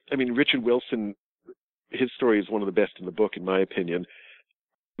 I mean, Richard Wilson, his story is one of the best in the book, in my opinion,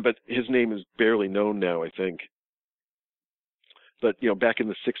 but his name is barely known now, I think. But, back in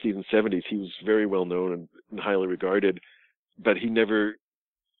the 60s and 70s, he was very well known and highly regarded, but he never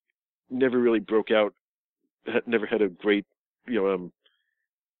really broke out, never had a great,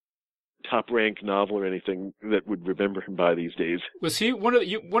 top-ranked novel or anything that would remember him by these days. Was he one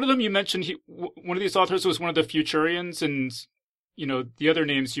of them you mentioned? One of these authors was one of the Futurians, and the other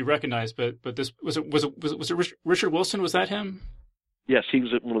names you recognize, but this was it Richard Wilson? Was that him? Yes, he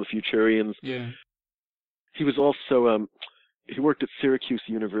was one of the Futurians. Yeah. He was also he worked at Syracuse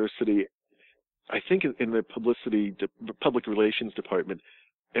University, I think, in the public relations department.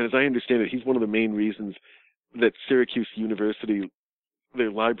 And as I understand it, he's one of the main reasons that Syracuse University,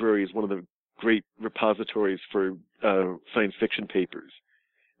 their library, is one of the great repositories for science fiction papers.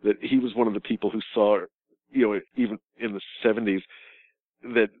 That he was one of the people who saw, even in the 70s,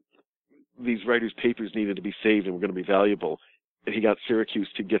 that these writers' papers needed to be saved and were going to be valuable. And he got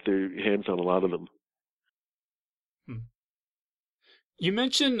Syracuse to get their hands on a lot of them. You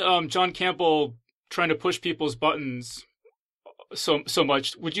mentioned John Campbell trying to push people's buttons so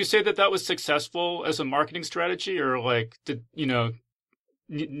much. Would you say that was successful as a marketing strategy, or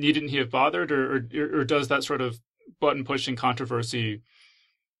needn't he have bothered, or does that sort of button pushing controversy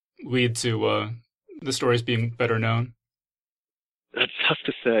lead to the stories being better known? That's tough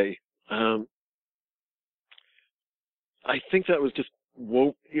to say. I think that was just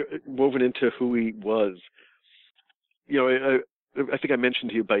woven into who he was. I think I mentioned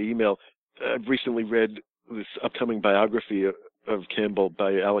to you by email, I've recently read this upcoming biography of Campbell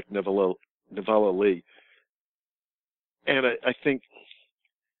by Alec Nevala Lee. And I think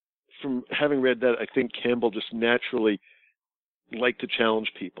from having read that, I think Campbell just naturally liked to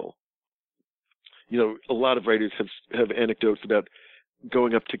challenge people. A lot of writers have anecdotes about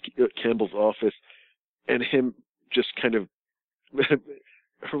going up to Campbell's office and him just kind of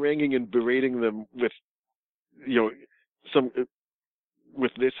haranguing and berating them with,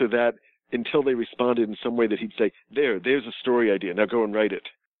 with this or that, until they responded in some way that he'd say, there's a story idea, now go and write it.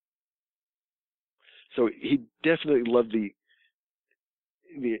 So he definitely loved the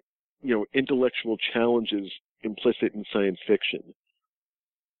intellectual challenges implicit in science fiction.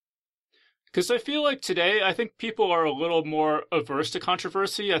 Because I feel like today, I think people are a little more averse to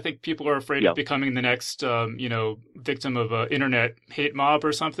controversy. I think people are afraid of becoming the next, victim of an internet hate mob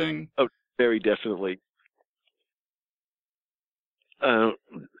or something. Oh, very definitely.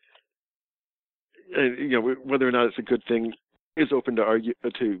 Whether or not it's a good thing is open to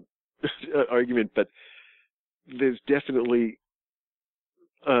argument, but there's definitely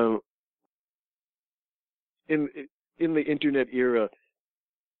in the internet era.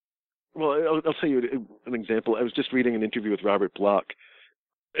 Well, I'll tell you an example. I was just reading an interview with Robert Bloch,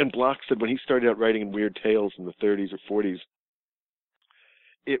 and Bloch said when he started out writing in Weird Tales in the 30s or 40s,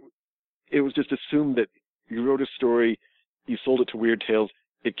 it was just assumed that you wrote a story, you sold it to Weird Tales,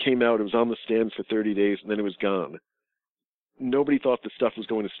 it came out, it was on the stands for 30 days, and then it was gone. Nobody thought the stuff was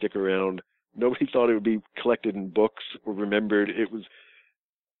going to stick around. Nobody thought it would be collected in books or remembered. It was,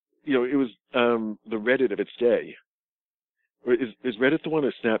 the Reddit of its day. Is Reddit the one,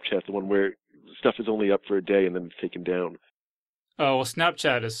 or Snapchat the one where stuff is only up for a day and then it's taken down? Oh, well,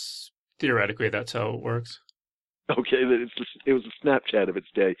 Snapchat is theoretically that's how it works. Okay, that it was a Snapchat of its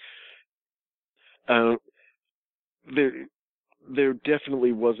day. Uh, there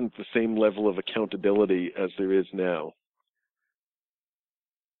definitely wasn't the same level of accountability as there is now.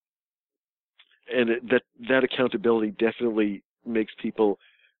 And that accountability definitely makes people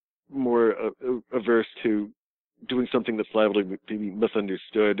more averse to doing something that's liable to be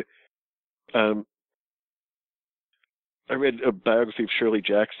misunderstood. I read a biography of Shirley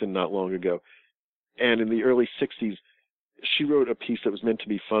Jackson not long ago, and in the early 60s, she wrote a piece that was meant to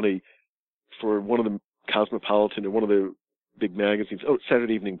be funny for one of the Cosmopolitan and one of the big magazines,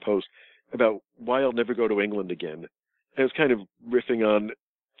 Saturday Evening Post, about why I'll never go to England again. And it was kind of riffing on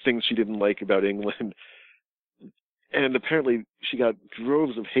things she didn't like about England. And apparently she got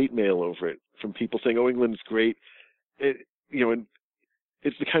droves of hate mail over it from people saying, "Oh, England's great." And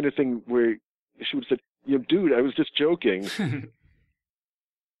it's the kind of thing where she would have said, "Dude, I was just joking."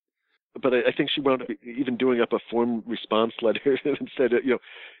 But I think she wound up even doing up a form response letter and said,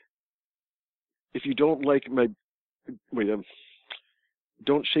 if you don't like my,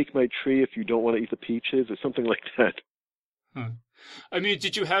 don't shake my tree if you don't want to eat the peaches, or something like that. Huh. I mean,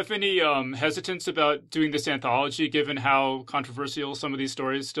 did you have any hesitance about doing this anthology, given how controversial some of these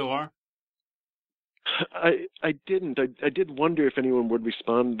stories still are? I didn't. I did wonder if anyone would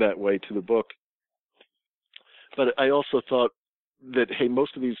respond that way to the book. But I also thought that, hey,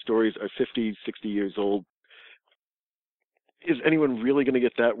 most of these stories are 50, 60 years old. Is anyone really going to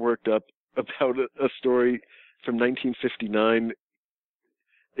get that worked up about a story from 1959?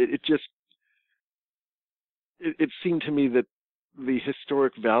 It seemed to me that the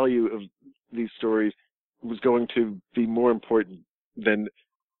historic value of these stories was going to be more important than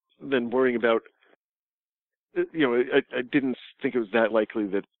worrying about. I didn't think it was that likely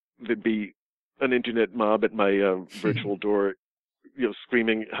that there'd be an internet mob at my virtual door,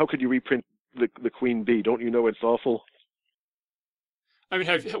 screaming, "How could you reprint the Queen Bee? Don't you know it's awful?" I mean,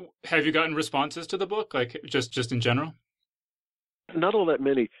 have you gotten responses to the book, like just in general? Not all that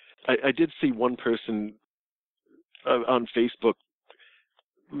many. I did see one person on Facebook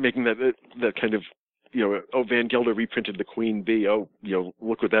making that kind of, Van Gelder reprinted the Queen Bee. Oh,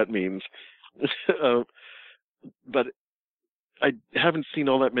 look what that means. But I haven't seen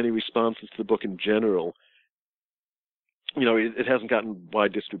all that many responses to the book in general. It hasn't gotten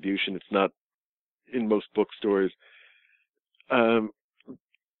wide distribution. It's not in most bookstores. And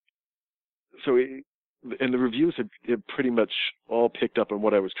the reviews had pretty much all picked up on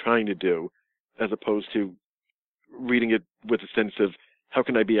what I was trying to do, as opposed to reading it with a sense of, how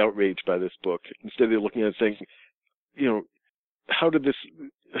can I be outraged by this book? Instead of looking at it saying, how did this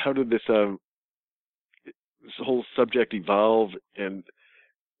whole subject evolve, and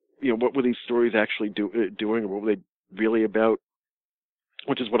what were these stories actually doing, or what were they really about?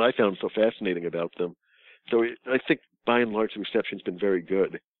 Which is what I found so fascinating about them. So I think by and large the reception's been very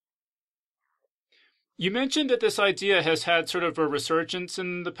good. You mentioned that this idea has had sort of a resurgence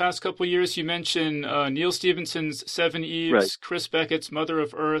in the past couple of years. You mentioned Neil Stephenson's Seven Eves, Right. Chris Beckett's Mother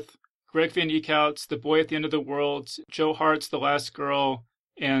of Earth, Greg Van Eekhout's The Boy at the End of the World, Joe Hart's The Last Girl,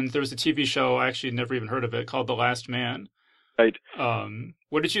 and there was a TV show, I actually never even heard of it, called The Last Man. Right.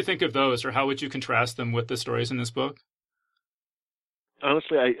 What did you think of those, or how would you contrast them with the stories in this book?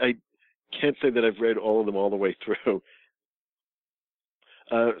 Honestly, I can't say that I've read all of them all the way through.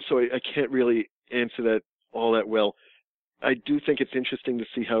 So I can't really answer that all that well. I do think it's interesting to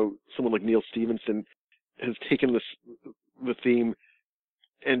see how someone like Neil Stephenson has taken the theme,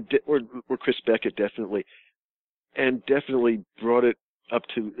 or Chris Beckett definitely, and definitely brought it up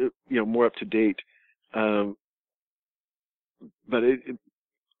to more up to date. But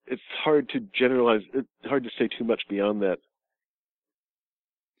it's hard to generalize. It's hard to say too much beyond that.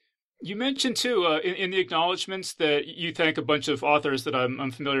 You mentioned, too, in the acknowledgments that you thank a bunch of authors that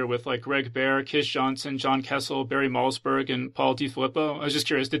I'm familiar with, like Greg Bear, Kish Johnson, John Kessel, Barry Malzberg, and Paul DiFilippo. I was just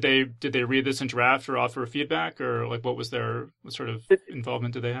curious, did they read this in draft or offer feedback, or like what sort of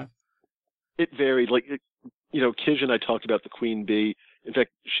involvement did they have? It varied. Like, Kish and I talked about the Queen Bee. In fact,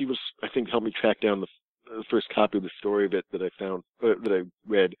 she was, I think, helped me track down the first copy of the story of it that I found, that I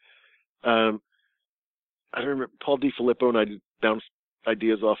read. I remember Paul DiFilippo and I bounced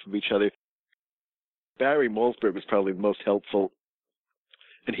ideas off of each other. Barry Malzberg was probably the most helpful,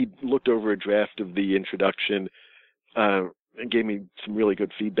 and he looked over a draft of the introduction and gave me some really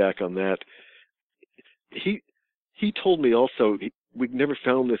good feedback on that. He told me also, we never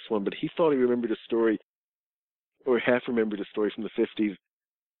found this one, but he thought he remembered a story, or half remembered a story from the 50s,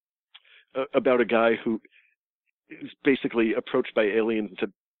 about a guy who is basically approached by aliens and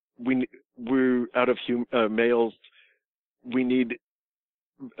said, we're out of males, we need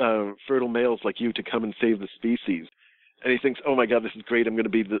fertile males like you to come and save the species. And he thinks, oh my God, this is great. I'm going to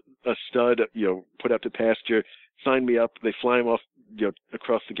be a stud, put out to pasture. Sign me up. They fly him off,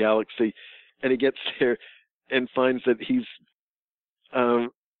 across the galaxy. And he gets there and finds that he's,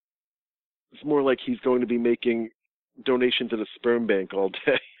 it's more like he's going to be making donations at a sperm bank all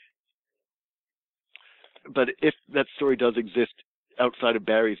day. But if that story does exist outside of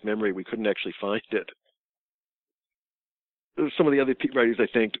Barry's memory, we couldn't actually find it. Some of the other writers I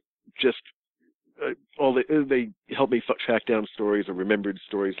thanked just they helped me track down stories or remembered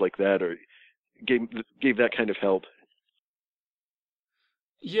stories like that, or gave that kind of help.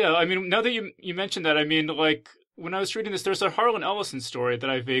 Yeah, I mean, now that you mentioned that, I mean, like, when I was reading this, there's a Harlan Ellison story that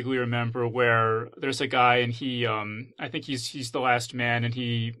I vaguely remember where there's a guy and he, I think he's the last man,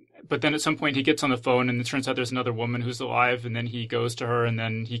 but then at some point he gets on the phone and it turns out there's another woman who's alive, and then he goes to her and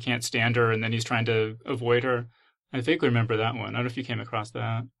then he can't stand her and then he's trying to avoid her. I vaguely remember that one. I don't know if you came across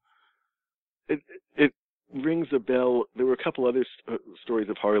that. It rings a bell. There were a couple other stories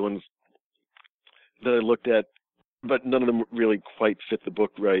of Harlan's that I looked at, but none of them really quite fit the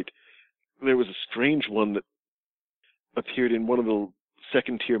book right. There was a strange one that appeared in one of the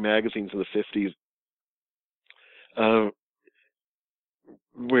second-tier magazines in the 50s,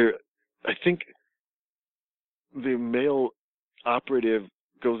 where I think the male operative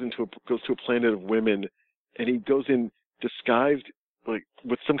goes to a planet of women, and he goes in disguised, like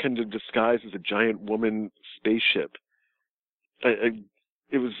with some kind of disguise as a giant woman spaceship.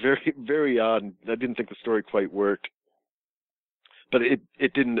 It was very, very odd. I didn't think the story quite worked, but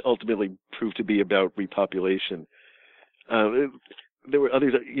it didn't ultimately prove to be about repopulation. There were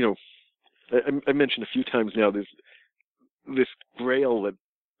others, I mentioned a few times now. There's this Grail that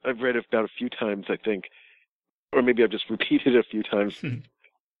I've read about a few times, I think, or maybe I've just repeated it a few times.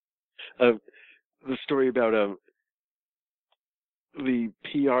 The story about the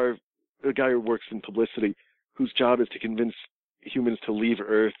PR, a guy who works in publicity, whose job is to convince humans to leave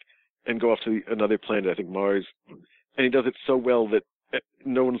Earth and go off to another planet, I think Mars. And he does it so well that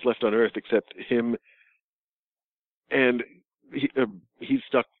no one's left on Earth except him, and he's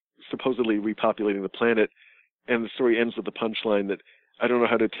stuck supposedly repopulating the planet. And the story ends with the punchline that I don't know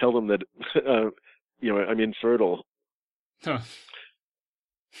how to tell them that, I'm infertile. Huh.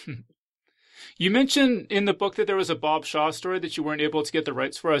 You mentioned in the book that there was a Bob Shaw story that you weren't able to get the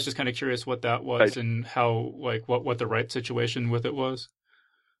rights for. I was just kind of curious what that was, right, and how, like, what the rights situation with it was.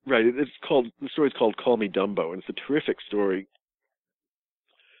 Right. The story's called Call Me Dumbo, and it's a terrific story.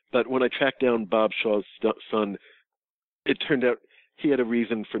 But when I tracked down Bob Shaw's son, it turned out he had a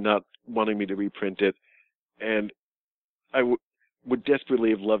reason for not wanting me to reprint it, and I would desperately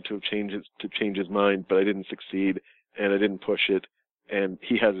have loved to have change his mind, but I didn't succeed, and I didn't push it, and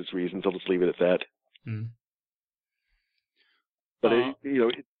he has his reasons. I'll just leave it at that. Mm. But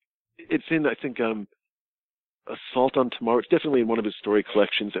it's in, I think, Assault on Tomorrow. It's definitely in one of his story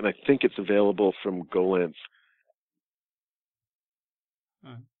collections, and I think it's available from Gollancz.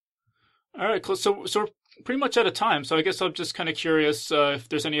 All right, cool. So we're pretty much out of time. So I guess I'm just kind of curious if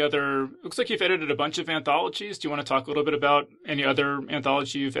there's any other. Looks like you've edited a bunch of anthologies. Do you want to talk a little bit about any other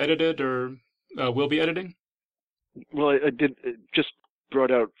anthology you've edited or will be editing? Well, I did just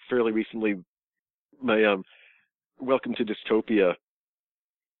brought out fairly recently my Welcome to Dystopia.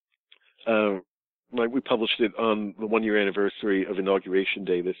 We published it on the 1-year anniversary of Inauguration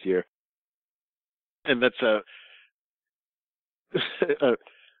Day this year, and that's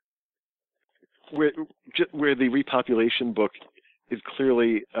where the repopulation book is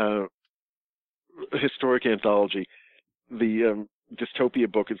clearly a historic anthology. The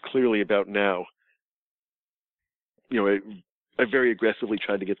dystopia book is clearly about now. I very aggressively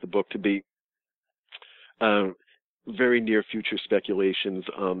tried to get the book to be very near future speculations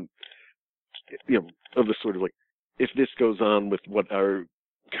on, of the sort of like, if this goes on with what our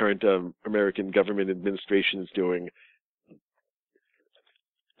current American government administration is doing.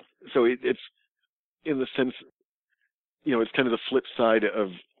 So it's in the sense, it's kind of the flip side of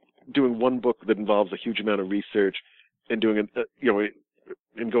doing one book that involves a huge amount of research and doing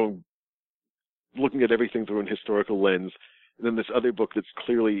looking at everything through an historical lens. And then this other book that's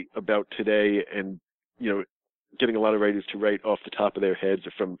clearly about today and, getting a lot of writers to write off the top of their heads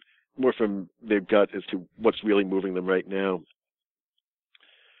or more from their gut as to what's really moving them right now.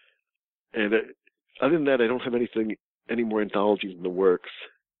 And other than that, I don't have any more anthologies in the works.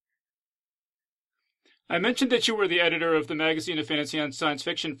 I mentioned that you were the editor of the magazine of fantasy and science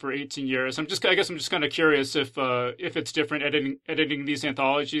fiction for 18 years. I guess I'm just kind of curious if it's different editing these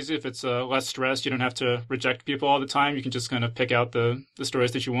anthologies, if it's less stressed, you don't have to reject people all the time. You can just kind of pick out the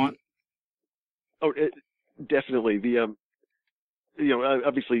stories that you want. Oh, definitely.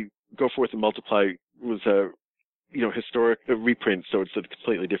 obviously Go Forth and Multiply was a, historic reprint, so it's a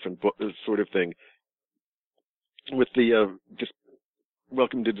completely different book, sort of thing. With the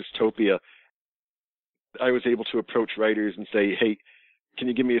Welcome to Dystopia, I was able to approach writers and say, hey, can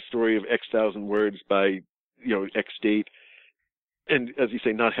you give me a story of X thousand words by, X date? And as you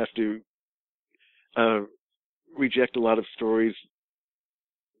say, not have to reject a lot of stories.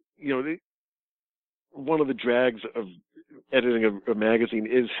 One of the drags of editing a magazine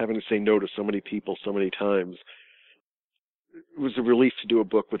is having to say no to so many people so many times. It was a relief to do a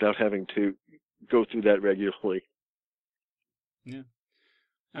book without having to go through that regularly. Yeah,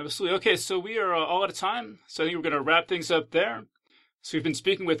 absolutely. Okay, so we are all out of time, so I think we're going to wrap things up there. So we've been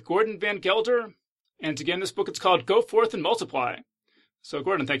speaking with Gordon Van Gelder, and again, this book, it's called Go Forth and Multiply. So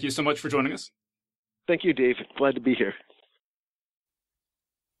Gordon, thank you so much for joining us. Thank you, Dave. Glad to be here.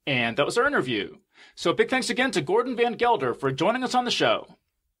 And that was our interview. So big thanks again to Gordon Van Gelder for joining us on the show.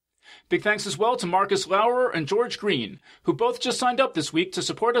 Big thanks as well to Marcus Lauer and George Green, who both just signed up this week to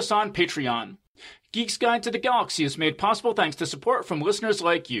support us on Patreon. Geek's Guide to the Galaxy is made possible thanks to support from listeners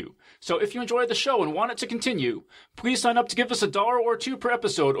like you. So if you enjoy the show and want it to continue, please sign up to give us $1 or $2 per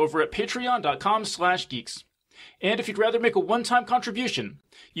episode over at patreon.com/geeks. And if you'd rather make a one-time contribution,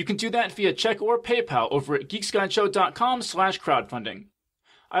 you can do that via check or PayPal over at geeksguideshow.com/crowdfunding.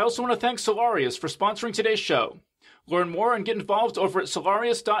 I also want to thank Solarius for sponsoring today's show. Learn more and get involved over at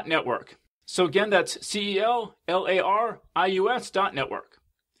solarius.network. So again, that's CELLARIUS.network.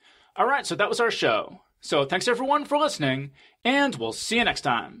 All right, so that was our show. So thanks everyone for listening, and we'll see you next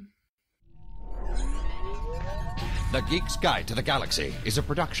time. The Geek's Guide to the Galaxy is a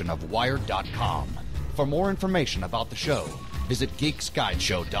production of Wired.com. For more information about the show, visit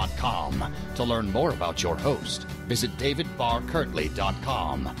geeksguideshow.com. To learn more about your host, visit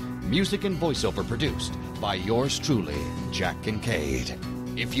davidbarrkirtley.com. Music and voiceover produced by yours truly, Jack Kincaid.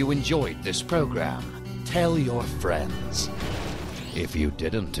 If you enjoyed this program, tell your friends. If you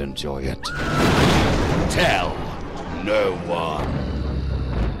didn't enjoy it, tell no one.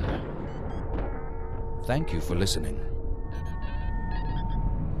 Thank you for listening.